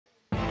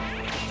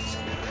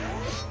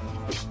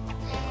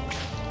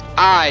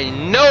I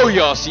know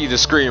y'all see the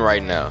screen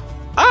right now.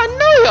 I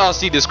know y'all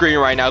see the screen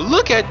right now.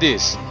 Look at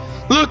this.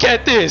 Look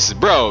at this,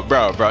 bro.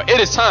 It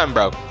is time,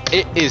 bro.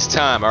 It is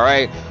time, all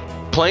right?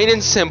 Plain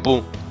and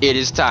simple, it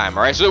is time,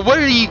 all right? So what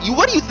do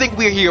you think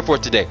we're here for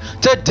today?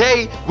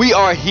 Today, we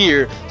are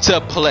here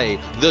to play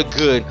the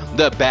good,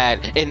 the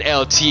bad, and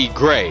LT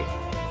Gray.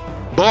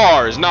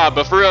 Bars, nah,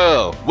 but for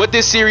real, what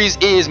this series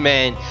is,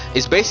 man,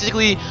 is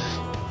basically,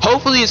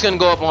 hopefully it's gonna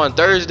go up on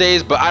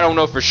Thursdays, but I don't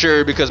know for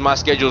sure because my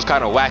schedule is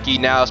kind of wacky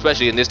now,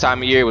 especially in this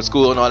time of year with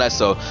school and all that,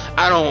 so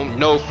I don't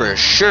know for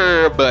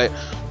sure. But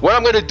what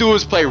I'm gonna do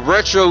is play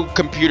retro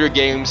computer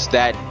games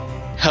that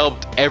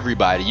helped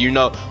everybody. You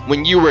know,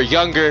 when you were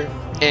younger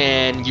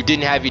and you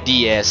didn't have your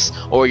DS,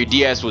 or your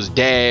DS was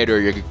dead, or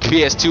your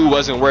PS2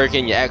 wasn't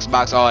working, your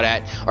Xbox, all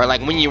that, or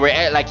like when you were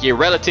at like your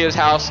relative's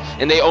house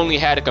and they only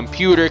had a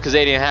computer because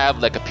they didn't have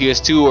like a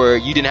PS2, or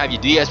you didn't have your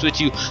DS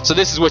with you, so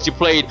this is what you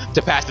played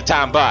to pass the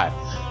time by.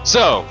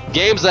 So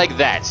games like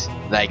that,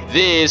 like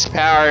this,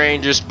 Power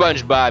Rangers,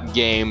 SpongeBob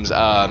games,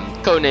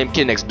 Codename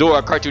Kid Next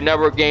Door, Cartoon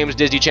Network games,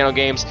 Disney Channel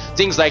games,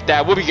 things like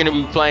that, we're gonna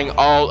be playing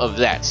all of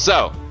that.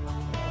 So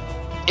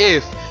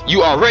if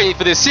you are ready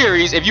for this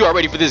series, if you are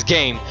ready for this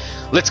game,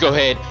 let's go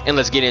ahead and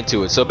let's get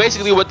into it. So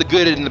basically what the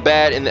good and the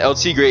bad in the El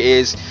Tigre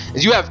is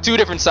you have two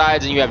different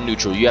sides and you have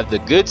neutral. You have the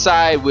good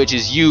side, which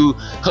is you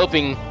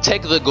helping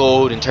take the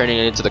gold and turning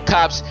it into the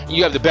cops.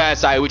 You have the bad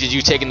side, which is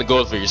you taking the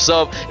gold for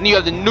yourself. And you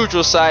have the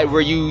neutral side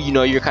where you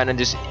know, you're kind of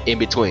just in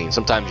between.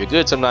 Sometimes you're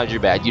good, sometimes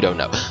you're bad, you don't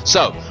know.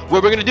 So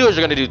what we're gonna do is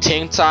we're gonna do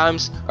 10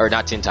 times, or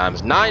not 10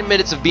 times, 9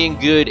 minutes of being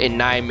good and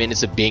 9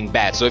 minutes of being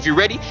bad. So if you're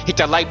ready, hit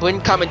that like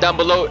button, comment down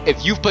below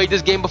if you've played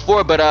this game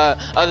before. But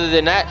other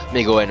than that, let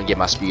me go ahead and get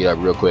my speed up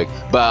real quick.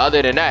 But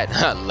other than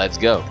that, let's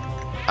go.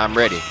 I'm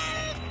ready.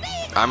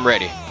 I'm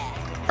ready.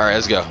 All right,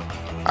 let's go.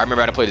 I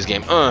remember how to play this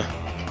game.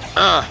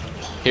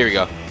 Here we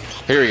go.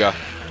 Here we go.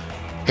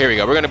 Here we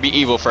go. We're gonna be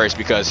evil first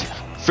because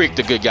freak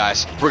the good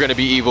guys. We're gonna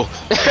be evil.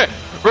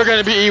 We're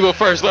gonna be evil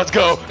first. Let's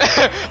go.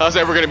 I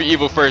said we're gonna be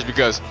evil first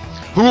because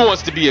who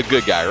wants to be a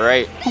good guy,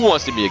 right? Who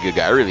wants to be a good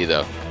guy, really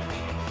though?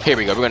 Here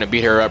we go. We're gonna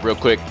beat her up real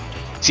quick.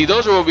 See,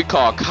 those are what we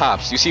call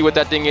cops. You see what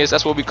that thing is?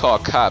 That's what we call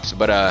cops.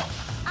 But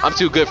I'm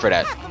too good for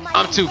that.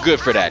 I'm too good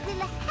for that.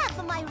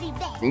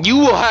 You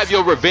will have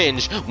your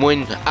revenge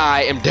when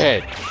I am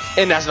dead.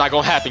 And that's not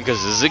gonna happen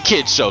because this is a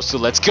kid's show, so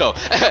let's go.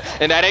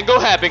 And that ain't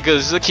gonna happen because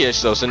this is a kid's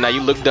show, so now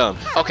you look dumb.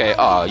 Okay,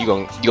 you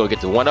gonna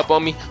get the one up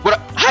on me? What?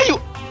 How you?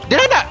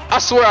 Did I not? I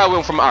swear I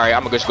went from. All right,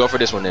 I'm gonna just go for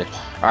this one then.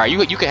 All right,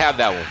 you can have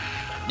that one.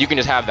 You can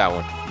just have that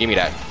one. Give me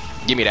that.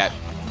 Give me that.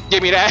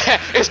 Give me that.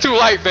 It's too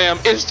light, fam.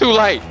 It's too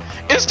light.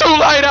 It's too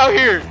light out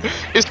here.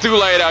 It's too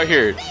light out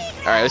here.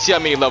 All right, let's see how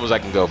many levels I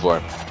can go for.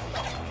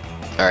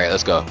 All right,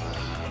 let's go.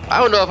 I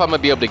don't know if I'm gonna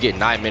be able to get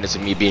 9 minutes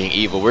of me being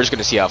evil. We're just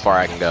gonna see how far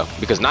I can go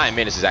because 9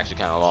 minutes is actually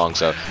kind of long.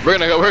 So we're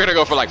gonna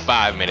go for like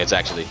 5 minutes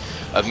actually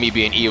of me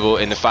being evil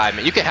in the 5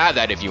 minutes. You can have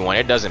that if you want.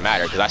 It doesn't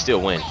matter because I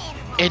still win.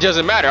 It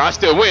doesn't matter. I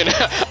still win.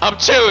 I'm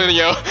chilling,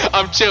 yo.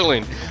 I'm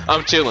chilling.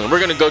 I'm chilling. We're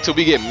gonna go till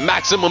we get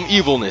maximum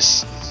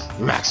evilness.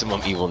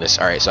 Maximum evilness.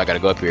 All right, so I gotta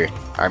go up here.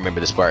 I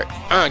remember this part.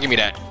 Give me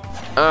that.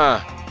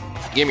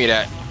 Give me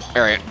that.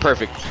 All right,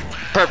 perfect.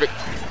 Perfect.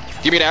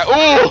 Give me that.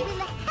 Ooh!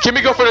 Can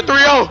we go for the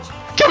 3-0?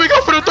 Can we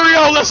go for the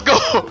 3-0? Let's go.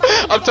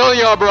 I'm telling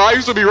y'all, bro, I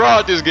used to be raw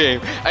at this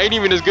game. I ain't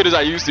even as good as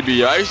I used to be,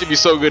 yo. I used to be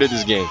so good at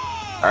this game.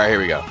 All right, here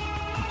we go.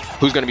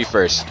 Who's going to be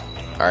first?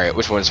 All right,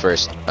 which one's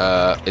first?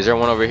 Is there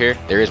one over here?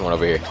 There is one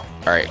over here.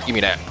 All right, give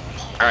me that.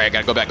 All right, I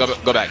got to go back, go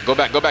back, go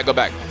back, go back, go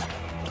back.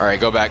 All right,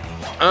 go back.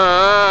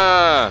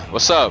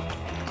 What's up?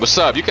 What's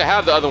up? You can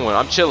have the other one.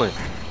 I'm chilling.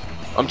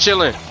 I'm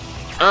chilling.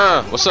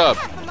 What's up?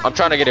 I'm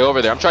trying to get it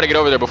over there. I'm trying to get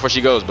over there before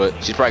she goes, but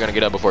she's probably going to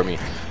get up before me.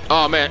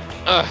 Oh, man.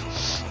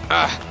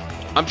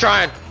 I'm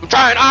trying.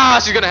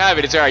 She's gonna have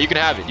it. It's alright. You can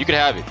have it. You can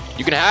have it.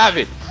 You can have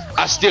it.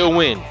 I still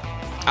win.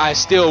 I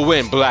still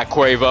win, Black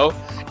Quavo.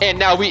 And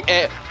now we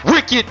at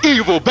Wicked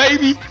Evil,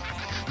 baby.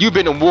 You've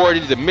been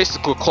awarded the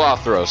mystical claw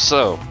throw.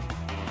 So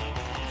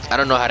I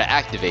don't know how to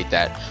activate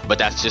that, but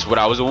that's just what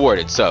I was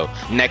awarded. So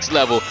next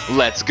level,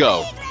 let's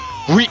go.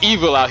 We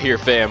evil out here,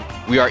 fam.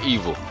 We are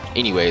evil.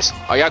 Anyways,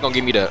 oh, y'all gonna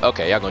give me the,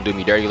 okay, y'all gonna do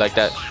me dirty like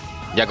that?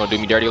 Y'all gonna do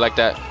me dirty like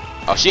that?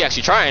 Oh, she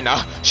actually trying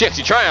now. She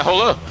actually trying.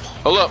 Hold up.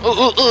 Hold up.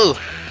 Oh,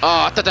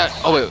 I thought that.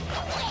 Oh, wait.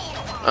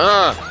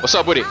 What's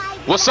up with it?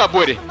 What's up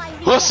with it?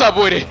 What's up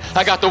with it?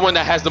 I got the one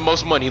that has the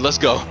most money. Let's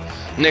go.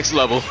 Next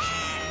level.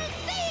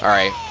 All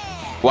right.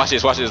 Watch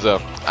this. Watch this,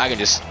 though. I can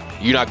just.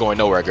 You're not going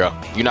nowhere, girl.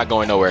 You're not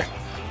going nowhere.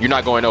 You're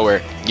not going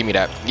nowhere. Give me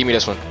that. Give me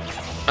this one.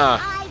 All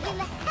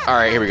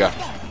right. Here we go.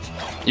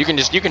 You can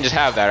just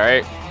have that. All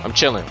right. I'm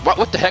chilling.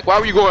 What the heck? Why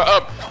were you going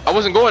up? I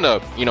wasn't going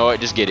up. You know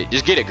what? Just get it.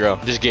 Just get it, girl.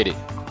 Just get it.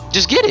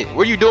 Just get it.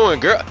 What are you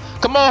doing, girl?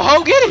 Come on,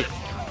 ho, get it.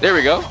 There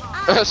we go.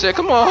 I said,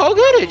 come on, ho,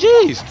 get it.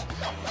 Jeez.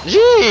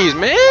 Jeez,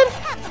 man.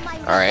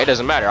 All right, it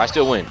doesn't matter. I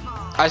still win.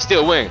 I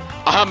still win.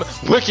 I'm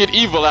wicked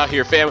evil out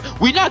here, fam.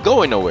 We not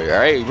going nowhere,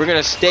 all right? We're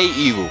going to stay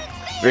evil.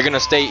 We're going to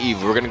stay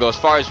evil. We're going to go as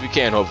far as we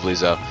can, hopefully,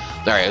 so. All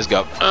right, let's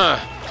go.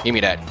 Give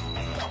me that.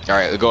 All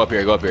right, go up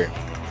here. Go up here.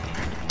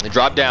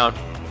 Drop down.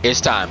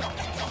 It's time.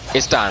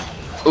 It's time.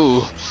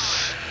 Ooh.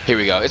 Here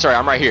we go. It's alright.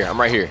 I'm right here. I'm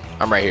right here.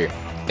 I'm right here.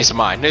 It's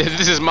mine.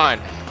 This is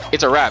mine.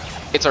 It's a wrap.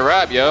 It's a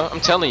wrap, yo. I'm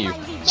telling you.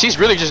 She's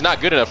really just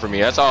not good enough for me.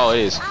 That's all it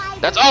is.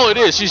 That's all it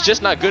is. She's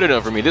just not good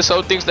enough for me. This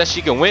hoe thinks that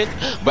she can win,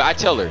 but I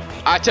tell her.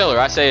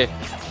 I say,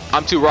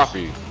 I'm too raw for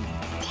you.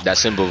 That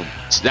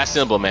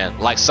symbol, man.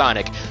 Like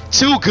Sonic.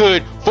 Too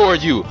good for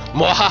you.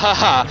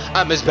 Mwahaha.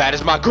 I'm as bad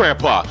as my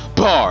grandpa.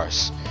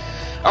 Bars.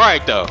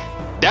 Alright, though.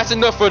 That's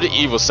enough for the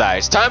evil side.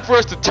 It's time for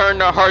us to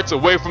turn our hearts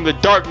away from the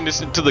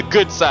darkness into the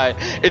good side.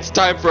 It's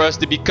time for us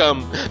to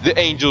become the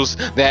angels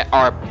that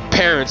our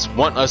parents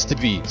want us to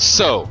be.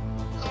 So,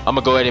 I'm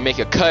gonna go ahead and make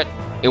a cut,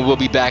 and we'll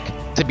be back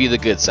to be the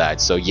good side.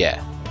 So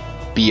yeah,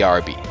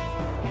 BRB.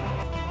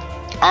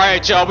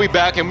 Alright, y'all, we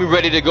back and we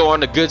ready to go on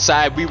the good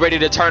side. We ready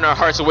to turn our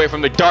hearts away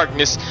from the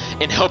darkness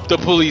and help the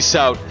police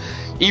out.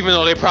 Even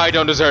though they probably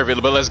don't deserve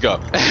it, but let's go.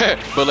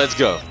 But let's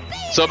go.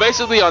 So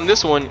basically on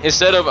this one,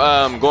 instead of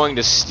going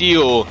to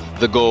steal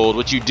the gold,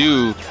 what you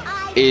do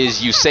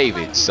is you save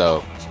it.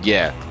 So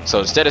yeah, so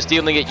instead of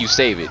stealing it, you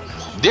save it.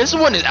 This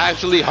one is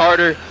actually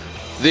harder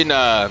than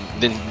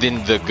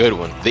the good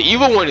one. The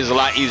evil one is a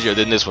lot easier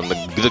than this one.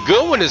 The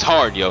good one is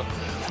hard, yo.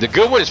 The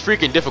good one is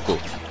freaking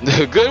difficult.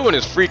 The good one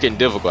is freaking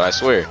difficult, I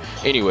swear.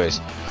 Anyways,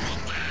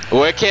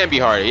 well, it can be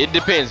hard. It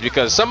depends,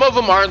 because some of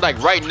them aren't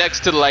like right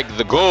next to like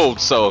the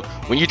gold. So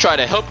when you try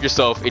to help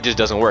yourself, it just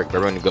doesn't work.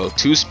 But we're gonna go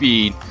 2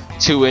 speed,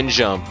 2 in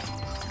jump,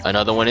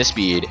 another 1 in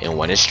speed, and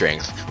 1 in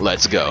strength.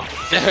 Let's go.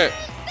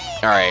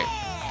 All right,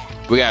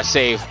 we gotta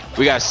save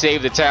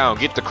the town.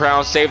 Get the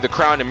crown, save the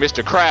crown, and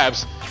Mr.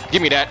 Krabs.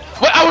 Give me that.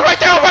 What? I was right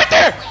there. I was right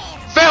there.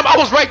 Fam, I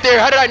was right there.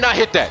 How did I not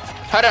hit that?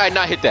 How did I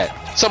not hit that?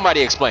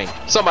 Somebody explain.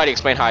 Somebody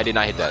explain how I did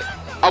not hit that.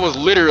 I was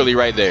literally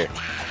right there.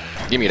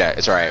 Give me that.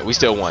 It's all right. We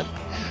still won.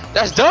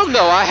 That's dumb,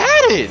 though. I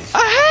had it.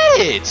 I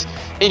had it.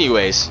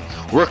 Anyways,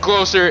 we're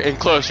closer and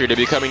closer to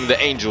becoming the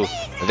angel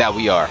that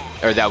we are,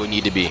 or that we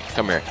need to be.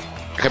 Come here.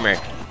 Come here.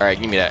 All right,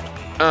 give me that.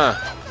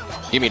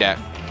 Give me that.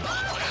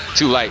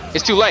 Too late.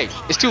 It's too late.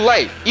 It's too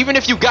late. Even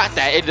if you got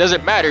that, it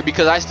doesn't matter,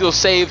 because I still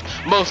saved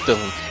most of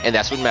them, and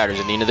that's what matters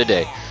at the end of the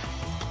day.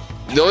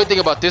 The only thing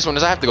about this one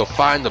is I have to go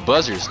find the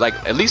buzzers. Like,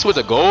 at least with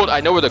the gold, I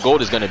know where the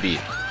gold is gonna be.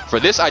 For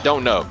this, I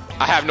don't know.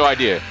 I have no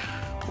idea.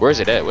 Where's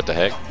it at? What the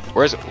heck?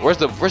 Where's the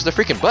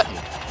freaking button?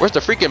 Where's the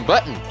freaking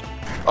button?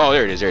 Oh,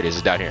 there it is. There it is.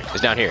 It's down here. It's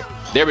down here.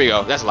 There we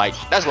go. That's light.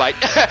 That's light.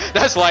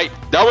 That's light.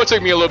 That one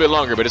took me a little bit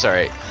longer, but it's all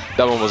right.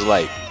 That one was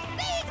light.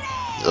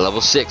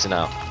 Level 6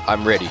 now.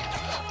 I'm ready.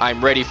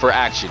 I'm ready for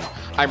action.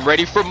 I'm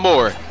ready for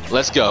more.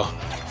 Let's go. All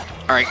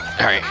right.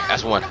 All right.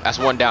 That's one. That's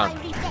one down.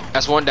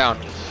 That's one down.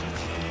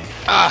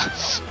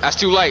 Ah, that's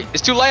too light.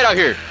 It's too light out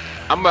here.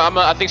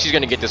 I think she's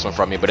gonna get this one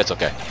from me, but it's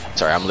okay.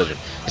 It's alright. I'm living.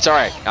 It's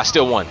alright. I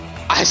still won.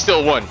 I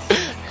still won.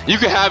 You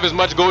can have as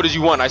much gold as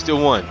you want. I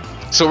still won.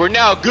 So we're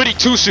now goody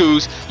two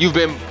shoes. You've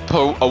been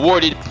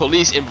awarded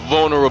police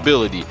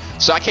invulnerability.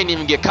 So I can't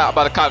even get caught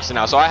by the cops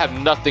now. So I have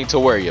nothing to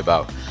worry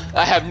about.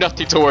 I have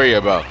nothing to worry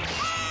about.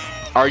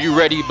 Are you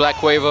ready, Black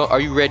Quavo? Are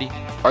you ready?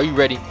 Are you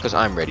ready? Because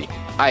I'm ready.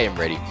 I am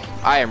ready.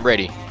 I am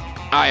ready.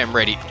 I am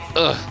ready.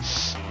 Ugh.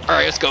 All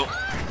right, let's go.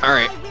 All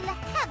right.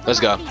 Let's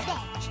go.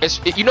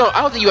 You know,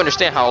 I don't think you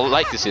understand how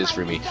light this is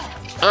for me.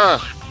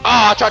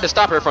 I tried to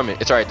stop her from it.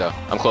 It's alright though.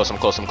 I'm close. I'm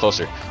close. I'm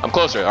closer. I'm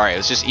closer. All right,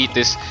 let's just eat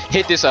this.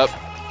 Hit this up.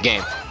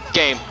 Game.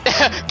 Game.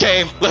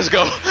 Game. Let's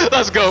go.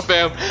 Let's go,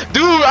 fam.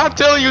 Dude, I'm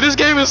telling you, this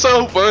game is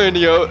so fun,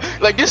 yo.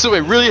 Like, this is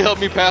what really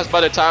helped me pass by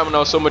the time when I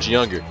was so much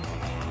younger.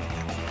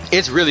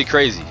 It's really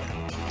crazy.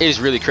 It is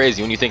really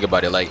crazy when you think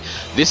about it. Like,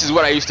 this is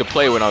what I used to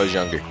play when I was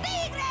younger.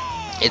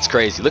 It's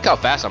crazy. Look how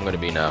fast I'm gonna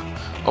be now.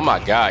 Oh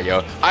my god,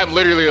 yo. I'm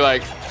literally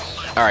like,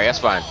 alright, that's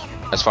fine.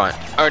 That's fine.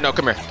 Alright, no,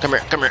 come here. Come here.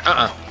 Come here.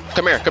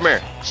 Come here. Come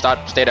here.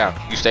 Stop. Stay down.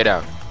 You stay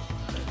down.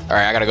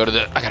 Alright, I gotta go to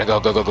the. I gotta go.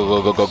 Go.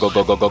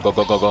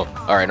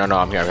 Alright, no.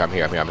 I'm here. I'm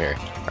here.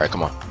 Alright,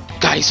 come on.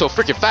 God, he's so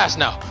freaking fast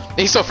now.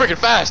 He's so freaking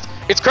fast.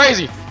 It's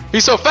crazy.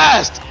 He's so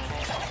fast.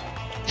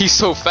 He's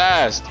so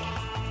fast.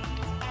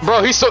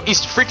 Bro, he's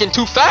freaking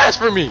too fast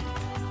for me.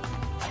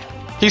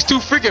 He's too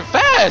freaking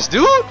fast,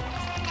 dude.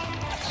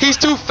 He's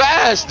too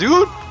fast,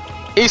 dude.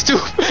 He's too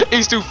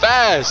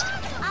fast.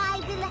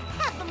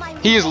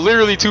 He is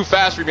literally too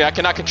fast for me. I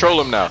cannot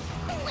control him now.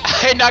 I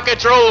cannot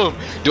control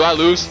him. Do I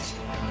lose?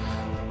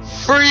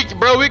 Freak,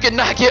 bro. We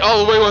cannot get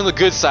all the way on the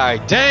good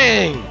side.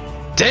 Dang.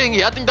 Dang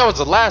it. I think that was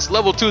the last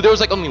level too. There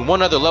was like only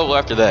one other level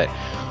after that.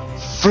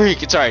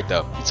 Freak. It's alright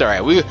though. It's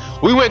alright.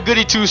 We went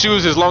goody two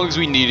shoes as long as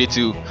we needed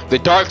to. The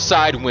dark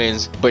side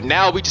wins. But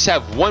now we just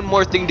have one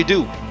more thing to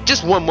do.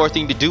 Just one more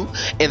thing to do.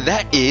 And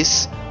that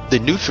is the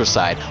neutral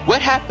side.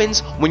 What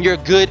happens when you're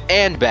good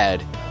and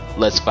bad?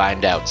 Let's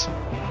find out.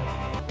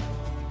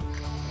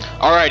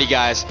 Alrighty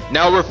guys,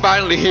 now we're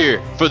finally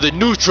here for the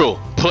neutral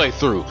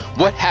playthrough.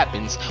 What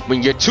happens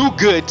when you're too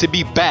good to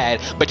be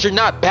bad, but you're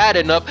not bad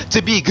enough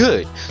to be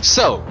good?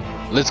 So,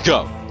 let's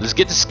go. Let's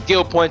get the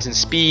skill points and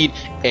speed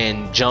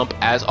and jump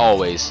as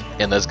always.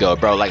 And let's go,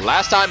 bro. Like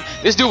last time,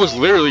 this dude was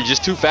literally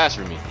just too fast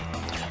for me.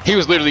 He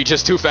was literally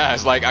just too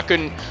fast. Like I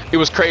couldn't, it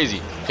was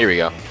crazy. Here we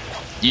go.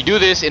 You do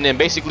this, and then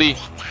basically,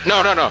 no.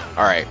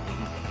 All right.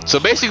 So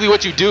basically,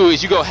 what you do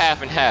is you go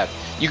half and half.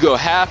 You go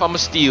half I'ma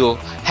steal,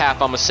 half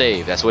I'ma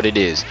save. That's what it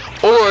is.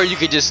 Or you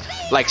could just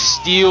like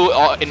steal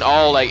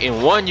like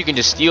in one you can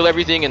just steal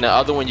everything, and the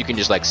other one you can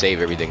just like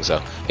save everything.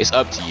 So it's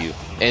up to you.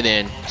 And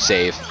then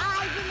save.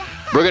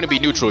 We're gonna be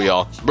neutral,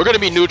 y'all. We're gonna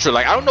be neutral.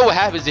 Like I don't know what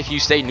happens if you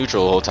stay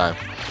neutral the whole time.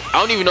 I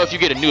don't even know if you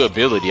get a new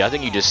ability. I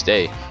think you just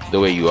stay the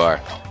way you are.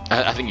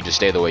 I think you just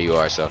stay the way you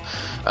are. So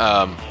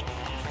all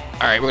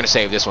right, we're gonna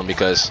save this one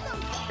because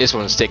this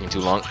one's taking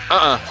too long.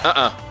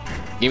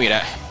 Give me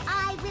that.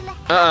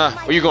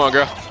 Where you going,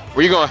 girl?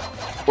 Where you going?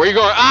 Where you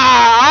going?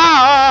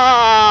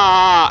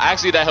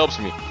 Actually, that helps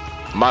me.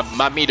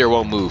 My meter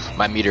won't move.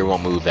 My meter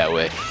won't move that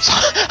way. So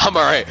I'm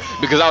all right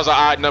because that was an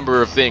odd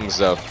number of things.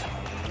 So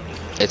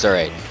it's all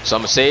right. So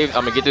I'm gonna save.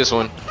 I'm gonna get this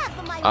one.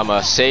 I'm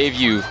gonna save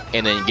you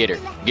and then get her.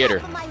 Get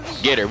her.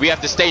 Get her. We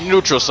have to stay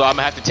neutral. So I'm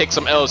gonna have to take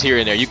some L's here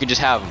and there. You can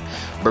just have them,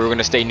 but we're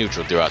gonna stay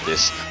neutral throughout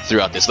this.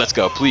 Let's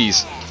go,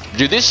 please.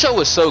 Dude, this show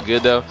was so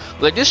good though.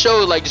 Like this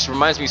show like just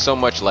reminds me so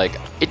much, like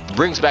it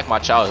brings back my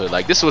childhood.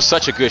 Like this was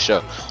such a good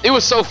show. It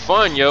was so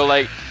fun, yo.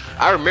 Like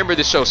I remember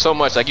this show so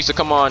much. Like used to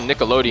come on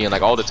Nickelodeon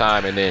like all the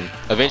time, and then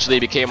eventually it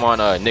became on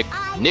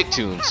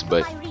Nicktoons,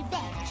 but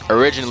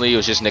originally it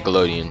was just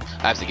Nickelodeon.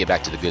 I have to get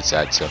back to the good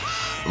side, so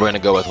we're gonna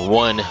go with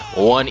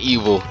one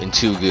evil and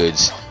two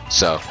goods.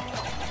 So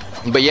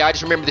but yeah, I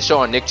just remember the show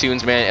on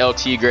Nicktoons, man.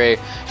 Tigre,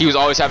 he was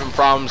always having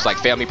problems, like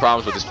family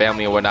problems with his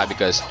family and whatnot,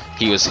 because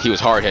he was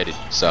hard-headed.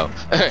 So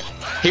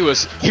he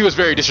was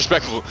very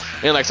disrespectful,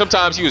 and like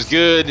sometimes he was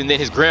good, and then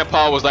his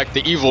grandpa was like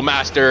the evil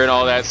master and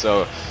all that.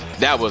 So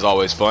that was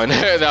always fun.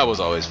 That was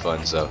always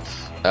fun. So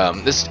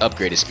this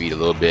upgraded speed a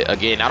little bit.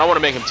 Again, I don't want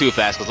to make him too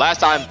fast, because last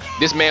time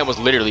this man was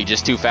literally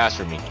just too fast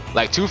for me.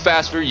 Like too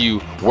fast for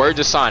you. Word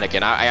to Sonic,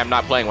 and I am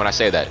not playing when I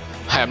say that.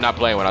 I am not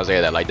playing when I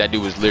say that. Like that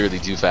dude was literally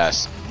too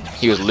fast.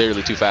 He was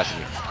literally too fast for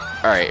me.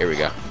 All right, here we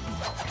go.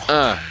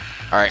 All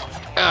right.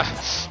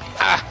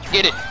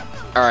 Get it.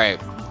 All right.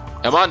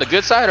 Am I on the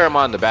good side or am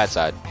I on the bad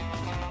side?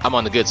 I'm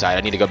on the good side.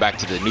 I need to go back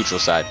to the neutral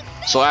side.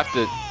 So I have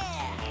to.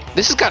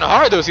 This is kind of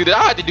hard though. See,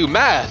 I have to do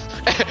math.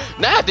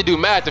 Now I have to do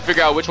math to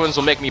figure out which ones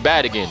will make me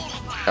bad again.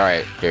 All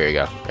right. Here you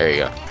go. There you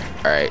go.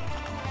 All right.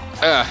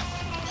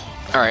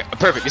 All right.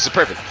 Perfect. This is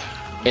perfect.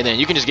 And then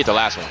you can just get the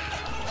last one.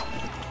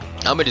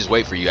 I'm gonna just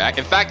wait for you.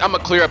 In fact, I'm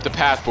gonna clear up the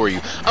path for you.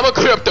 I'm gonna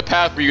clear up the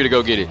path for you to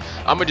go get it.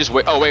 I'm gonna just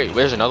wait. Oh wait,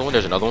 there's another one.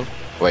 There's another one.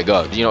 Wait,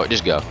 go. You know what?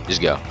 Just go.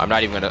 Just go. I'm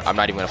not even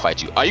gonna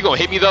fight you. Are you gonna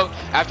hit me though?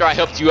 After I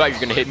helped you out,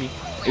 you're gonna hit me.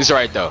 It's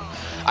alright though.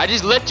 I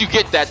just let you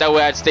get that. That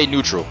way I'd stay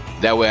neutral.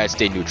 That way I'd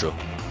stay neutral.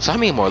 So how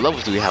many more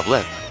levels do we have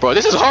left, bro?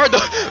 This is hard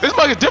though. This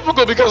is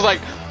difficult because like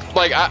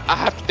I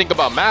have to think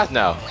about math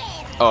now.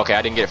 Oh, okay,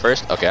 I didn't get it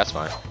first. Okay, that's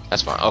fine.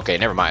 That's fine. Okay,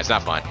 never mind. It's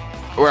not fine.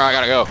 Where I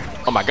gotta go?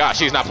 Oh my gosh,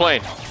 she's not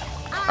playing.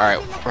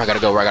 Alright, where I gotta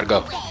go,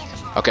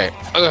 Okay.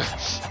 Bro,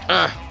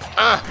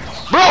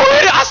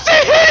 I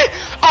still hit it!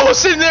 I was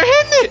sitting there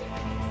hitting it!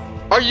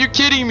 Are you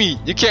kidding me?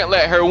 You can't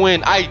let her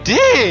win. I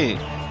did!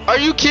 Are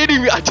you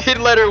kidding me? I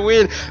didn't let her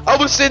win. I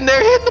was sitting there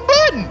hitting the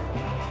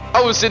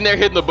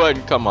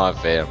button. Come on,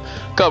 fam.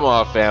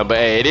 But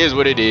hey, it is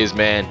what it is,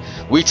 man.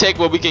 We take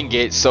what we can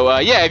get. So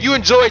yeah, if you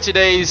enjoyed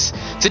today's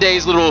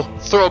little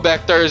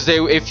throwback Thursday,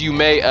 if you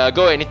may,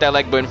 go ahead and hit that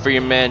like button for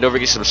your man. Don't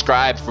forget to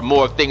subscribe for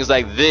more things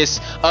like this,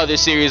 other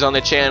series on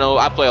the channel.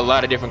 I play a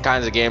lot of different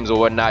kinds of games or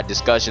whatnot,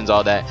 discussions,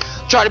 all that.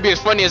 Try to be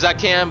as funny as I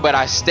can, but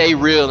I stay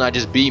real and I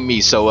just be me.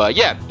 So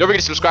yeah, don't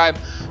forget to subscribe.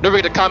 Don't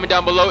forget to comment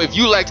down below if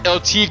you liked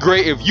Tigre,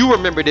 if you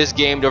remember this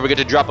game. Don't forget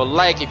to drop a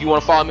like. If you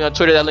want to follow me on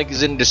Twitter, that link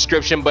is in the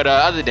description. But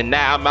other than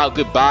that, I'm out.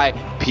 Goodbye.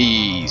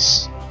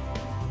 Peace.